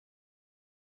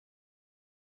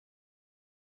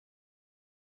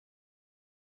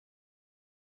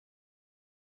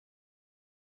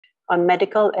on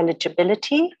medical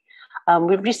eligibility.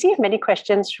 We've received many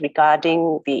questions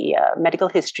regarding the medical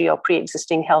history or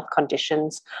pre-existing health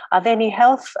conditions. Are there any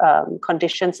health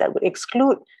conditions that would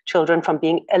exclude children from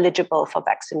being eligible for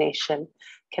vaccination?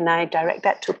 Can I direct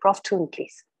that to Prof. Thoon,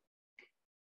 please?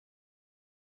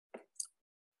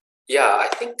 Yeah, I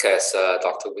think as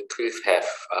Dr. Wycliffe have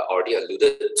already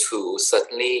alluded to,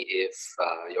 certainly if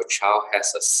your child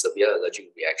has a severe allergic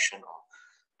reaction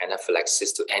or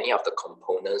anaphylaxis to any of the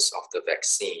components of the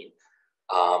vaccine,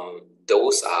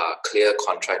 those are clear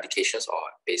contraindications or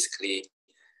basically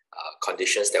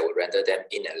conditions that would render them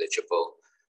ineligible.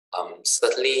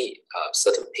 Certainly,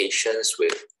 certain patients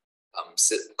with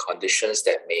conditions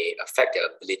that may affect their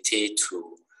ability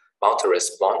to mount a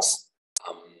response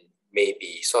may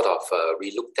be sort of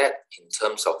relooked at in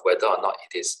terms of whether or not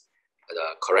it is the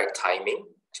correct timing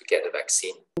to get the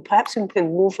vaccine. Perhaps we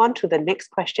can move on to the next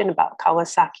question about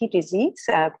Kawasaki disease.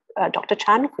 Dr.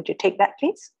 Chan, could you take that,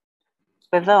 please?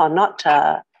 Whether or not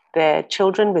the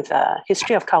children with a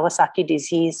history of Kawasaki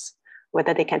disease,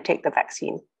 whether they can take the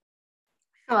vaccine.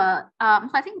 Sure. So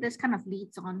I think this kind of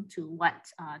leads on to what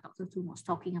Dr. Thoon was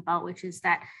talking about, which is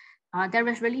that there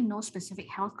is really no specific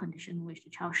health condition in which the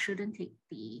child shouldn't take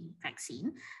the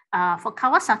vaccine. For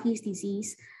Kawasaki's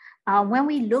disease, when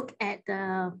we look at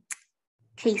the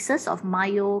cases of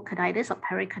myocarditis or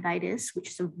pericarditis, which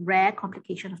is a rare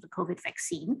complication of the COVID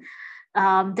vaccine,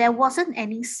 there wasn't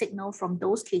any signal from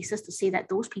those cases to say that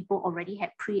those people already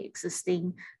had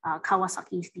pre-existing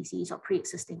Kawasaki's disease or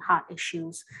pre-existing heart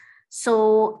issues.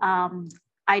 So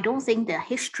I don't think the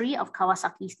history of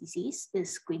Kawasaki's disease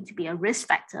is going to be a risk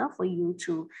factor for you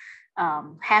to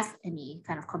have any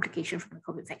kind of complication from the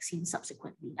COVID vaccine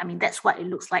subsequently. I mean, that's what it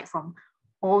looks like from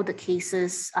all the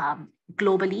cases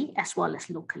globally as well as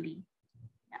locally.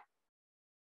 Yeah.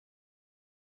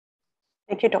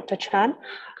 Thank you, Dr. Chan.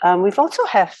 We've also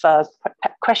have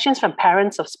questions from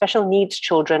parents of special needs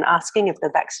children asking if the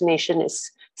vaccination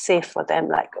is safe for them,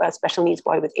 like a special needs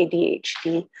boy with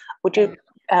ADHD. Would you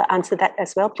answer that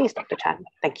as well, please, Dr. Chan?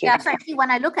 Thank you. Yeah, so actually,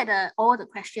 when I look at all the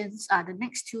questions, the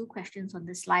next two questions on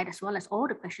this slide, as well as all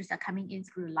the questions that are coming in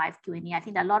through the live Q&A, I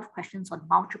think there are a lot of questions on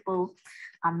multiple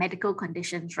medical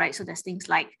conditions, right? So there's things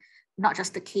like not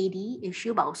just the KD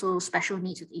issue, but also special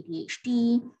needs with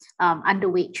ADHD,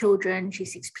 underweight children,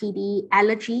 G6PD,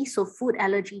 allergy, so food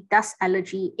allergy, dust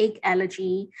allergy, egg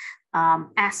allergy,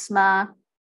 asthma,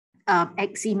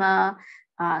 eczema,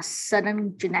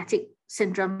 certain genetic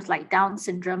syndromes like Down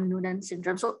syndrome, Noonan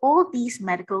syndrome. So all these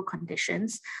medical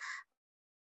conditions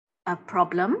a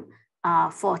problem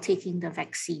for taking the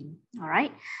vaccine, all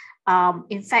right?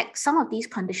 In fact, some of these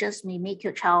conditions may make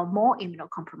your child more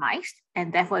immunocompromised,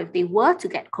 and therefore if they were to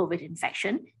get COVID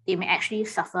infection, they may actually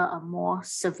suffer a more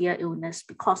severe illness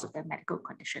because of their medical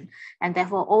condition, and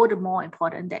therefore all the more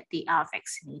important that they are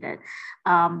vaccinated.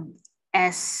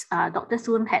 As Dr.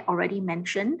 Thoon had already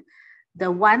mentioned, the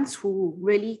ones who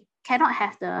really cannot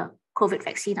have the COVID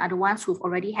vaccine are the ones who've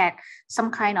already had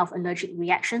some kind of allergic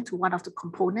reaction to one of the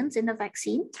components in the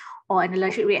vaccine or an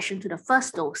allergic reaction to the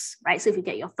first dose, right? So if you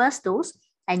get your first dose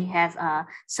and you have a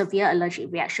severe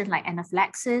allergic reaction like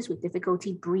anaphylaxis with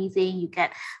difficulty breathing, you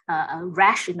get a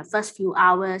rash in the first few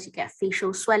hours, you get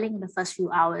facial swelling in the first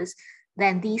few hours,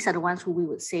 then these are the ones who we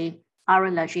would say are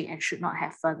allergic and should not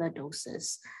have further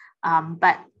doses.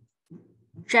 But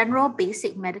general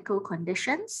basic medical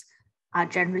conditions are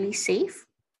generally safe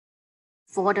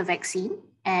for the vaccine.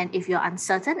 And if you're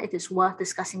uncertain, it is worth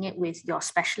discussing it with your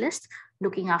specialist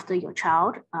looking after your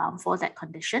child for that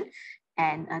condition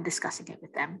and discussing it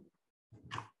with them.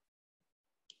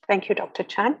 Thank you, Dr.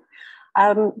 Chan.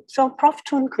 So Prof.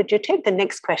 Thoon, could you take the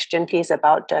next question, please,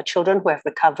 about children who have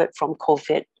recovered from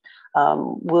COVID?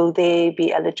 Will they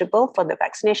be eligible for the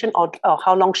vaccination or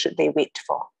how long should they wait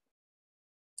for?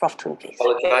 Prof. Thoon, please.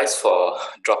 Apologize for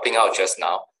dropping out just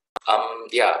now.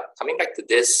 Yeah, coming back to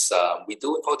this, we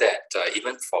do know that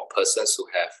even for persons who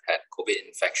have had COVID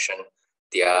infection,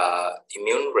 their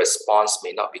immune response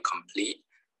may not be complete.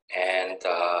 And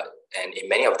in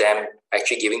many of them,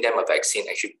 actually giving them a vaccine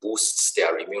actually boosts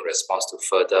their immune response to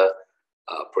further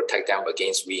protect them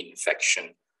against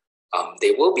reinfection.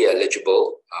 They will be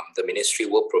eligible. The ministry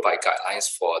will provide guidelines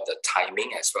for the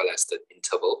timing as well as the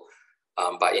interval.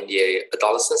 But in the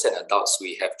adolescents and adults,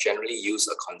 we have generally used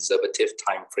a conservative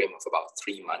time frame of about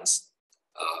 3 months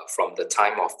from the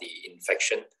time of the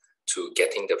infection to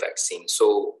getting the vaccine.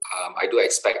 So I do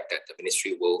expect that the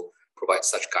ministry will provide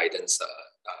such guidance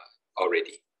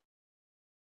already.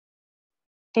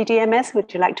 DDMS,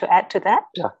 would you like to add to that?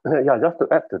 Yeah, just to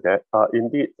add to that,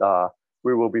 indeed,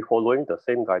 we will be following the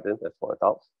same guidance as for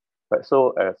adults. Right?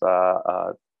 So as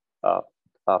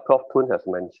Prof. Thoon has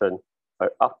mentioned,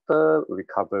 right, after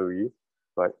recovery,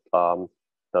 right,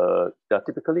 they're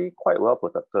typically quite well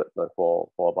protected for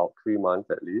about 3 months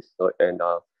at least. And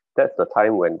that's the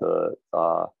time when the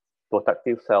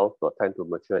protective cells will tend to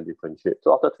mature and differentiate.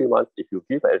 So after 3 months, if you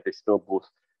give an additional boost,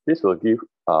 this will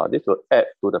add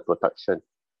to the protection.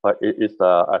 Right? It is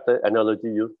I think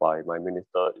analogy used by my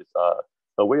minister is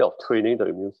a way of training the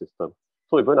immune system.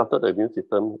 So even after the immune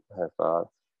system has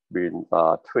been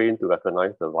trained to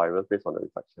recognize the virus based on the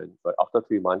infection, but after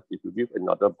 3 months, if you give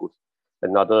another boost,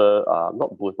 another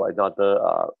not boost, but another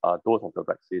dose of the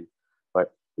vaccine, right,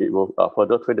 it will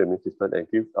further train the immune system and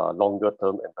give longer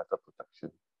term and better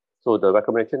protection. So the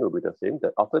recommendation will be the same,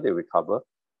 that after they recover,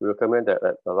 we recommend that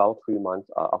at around 3 months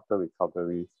after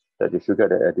recovery, that they should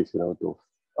get an additional dose.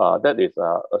 That is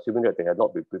assuming that they have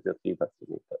not been previously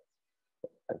vaccinated.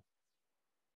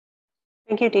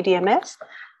 Thank you, DDMS.